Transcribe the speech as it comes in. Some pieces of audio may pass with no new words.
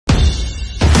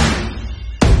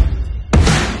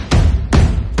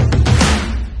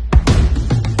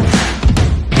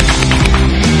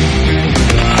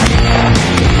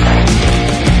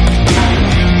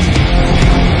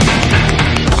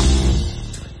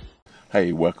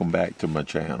Hey, welcome back to my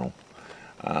channel.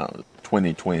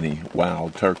 2020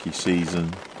 wild turkey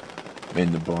season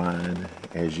in the blind.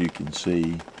 As you can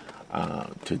see,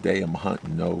 today I'm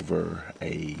hunting over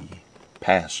a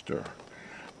pasture,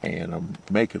 and I'm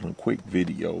making a quick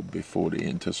video before the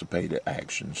anticipated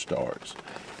action starts.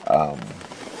 Got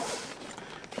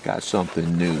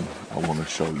something new I want to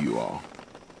show you all.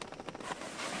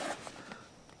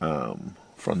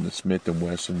 From the Smith &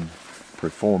 Wesson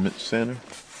Performance Center.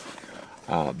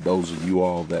 Those of you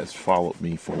all that's followed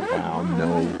me for a while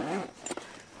know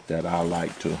that I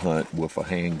like to hunt with a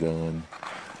handgun,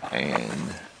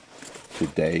 and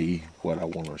today what I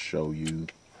want to show you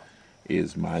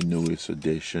is my newest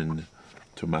addition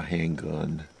to my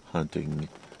handgun hunting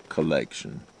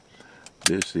collection.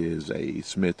 This is a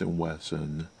Smith &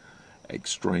 Wesson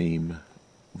X-treme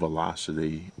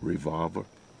Velocity Revolver,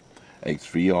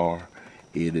 XVR.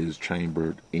 It is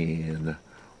chambered in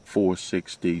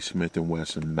 460 Smith &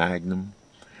 Wesson Magnum.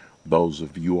 Those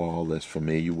of you all that's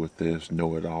familiar with this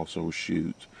know it also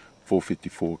shoots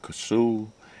 454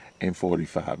 Casull and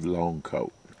 45 Long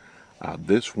Colt.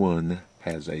 This one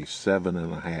has a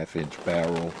 7.5-inch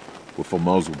barrel with a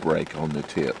muzzle brake on the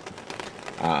tip.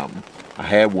 I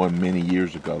had one many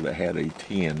years ago that had a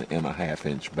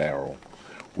 10.5-inch barrel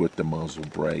with the muzzle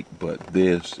brake, but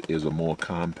this is a more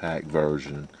compact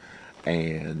version,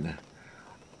 and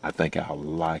I think I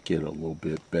like it a little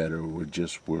bit better with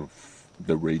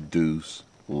the reduced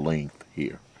length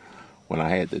here. When I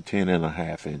had the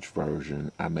 10.5-inch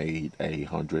version, I made a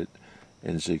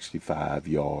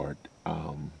 165-yard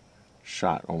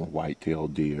shot on a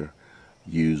white-tailed deer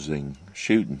using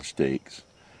shooting sticks,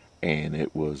 and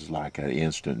it was like an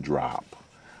instant drop.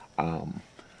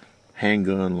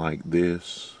 Handgun like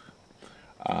this,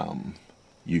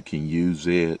 you can use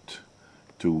it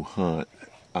to hunt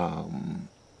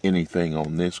anything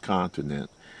on this continent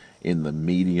in the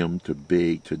medium to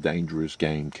big to dangerous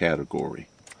game category.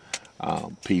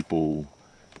 People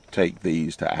take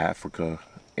these to Africa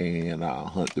and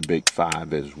hunt the big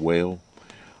five as well.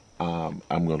 I'm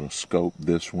going to scope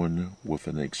this one with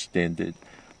an extended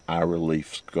eye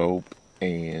relief scope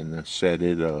and set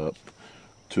it up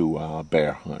to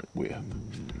bear hunt with.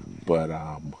 But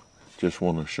just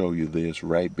want to show you this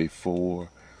right before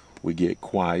we get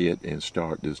quiet and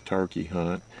start this turkey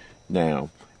hunt.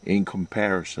 Now, in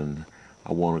comparison,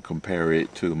 I want to compare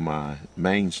it to my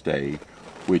mainstay,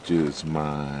 which is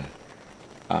my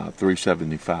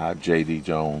 375 J.D.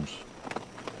 Jones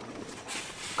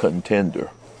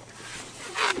Contender.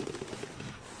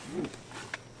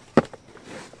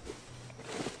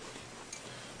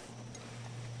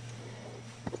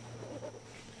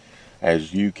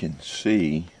 As you can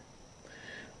see,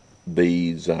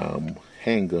 these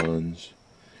handguns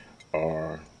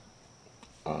are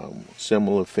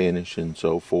similar finish and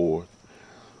so forth,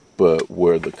 but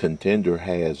where the Contender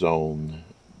has on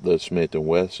the Smith &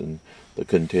 Wesson, the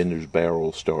Contender's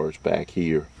barrel starts back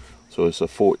here, so it's a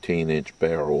 14-inch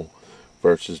barrel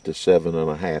versus the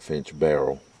 7.5-inch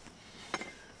barrel.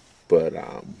 But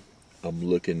I'm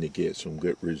looking to get some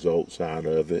good results out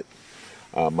of it.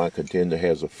 My Contender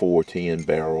has a 410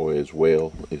 barrel as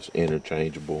well. It's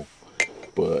interchangeable.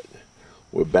 But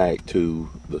we're back to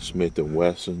the Smith &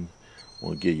 Wesson. I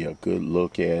want to give you a good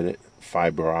look at it.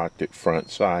 Fiber optic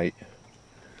front sight,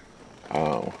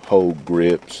 whole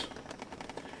grips,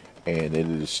 and it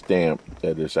is stamped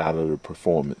that it's out of the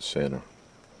Performance Center.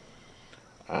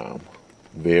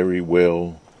 Very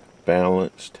well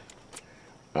balanced.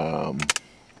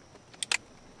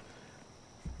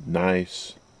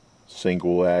 Nice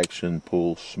single action,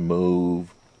 pull smooth,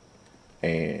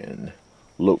 and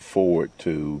look forward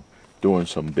to doing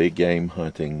some big game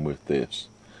hunting with this.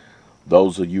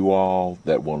 Those of you all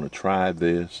that want to try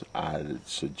this, I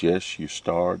suggest you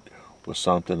start with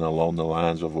something along the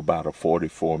lines of about a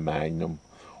 44 Magnum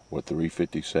or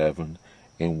 357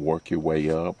 and work your way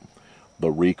up.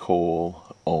 The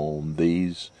recoil on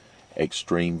these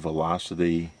X-treme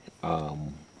Velocity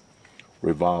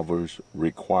revolvers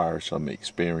require some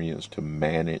experience to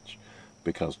manage,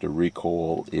 because the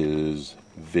recoil is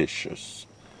vicious.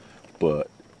 But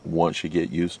once you get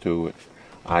used to it,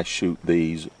 I shoot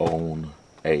these on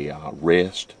a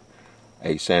rest,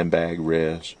 a sandbag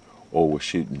rest, or with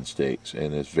shooting sticks,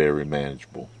 and it's very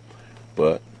manageable.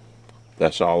 But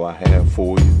that's all I have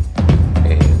for you,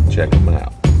 and check them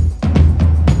out.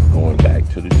 Going back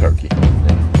to the turkey.